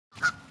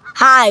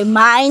Hi,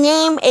 my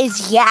name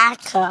is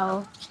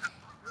Yakko,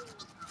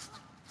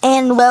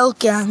 and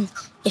welcome.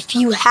 If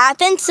you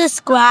haven't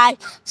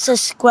subscribed,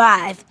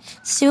 subscribe.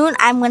 Soon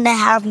I'm going to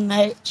have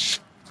merch.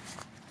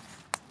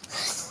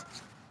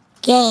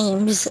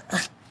 Games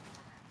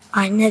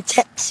on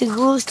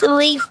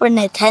exclusively for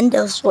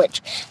Nintendo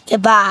Switch.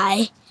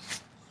 Goodbye.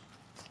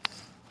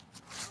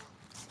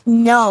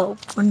 No,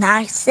 we're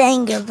not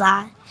saying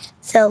goodbye.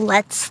 So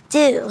let's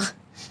do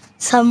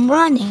some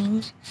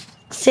running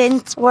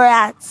since we're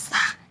outside.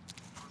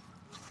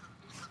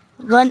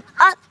 Run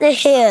up the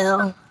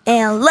hill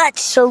and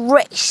let's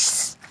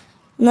race.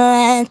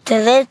 And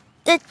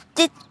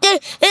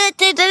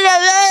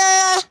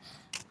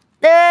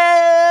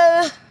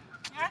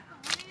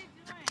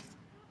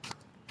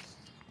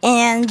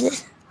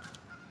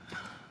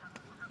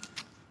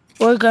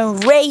we're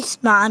gonna race,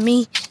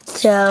 Mommy.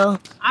 So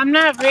I'm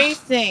not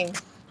racing.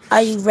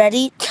 Are you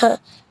ready to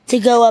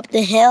go up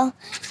the hill?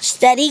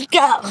 Steady,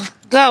 go.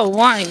 Go,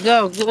 one,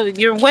 go.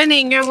 You're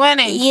winning, you're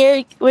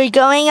winning. We're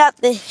going up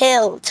the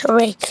hill to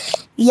race.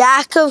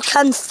 Yakko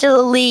comes to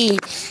the lead.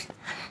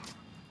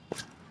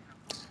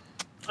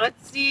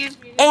 Let's see if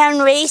you...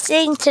 And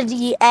racing to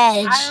the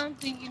edge. I don't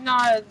think you know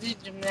how to do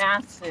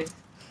gymnastics.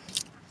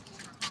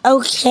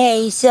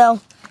 Okay,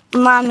 so,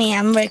 Mommy,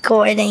 I'm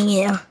recording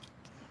you.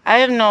 I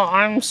have no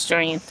arm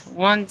strength.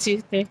 1,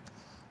 2, 3.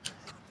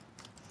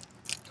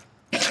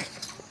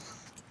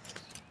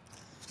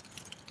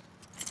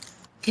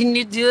 Can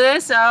you do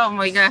this? Oh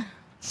my god.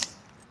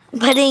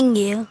 Putting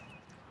you.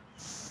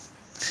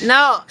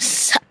 No.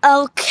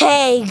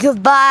 Okay,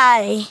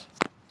 goodbye.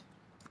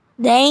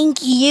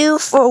 Thank you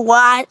for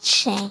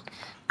watching.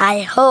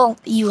 I hope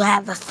you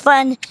have a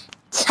fun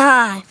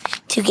time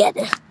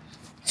together.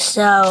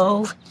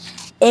 So,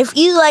 if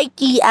you like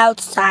the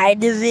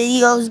outside the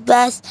videos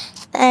best,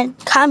 then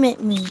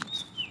comment me.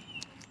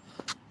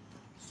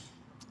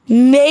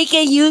 Make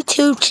a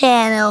YouTube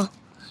channel,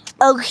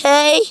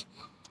 okay?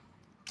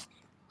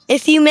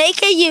 If you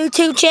make a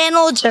YouTube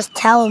channel, just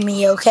tell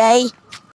me, okay?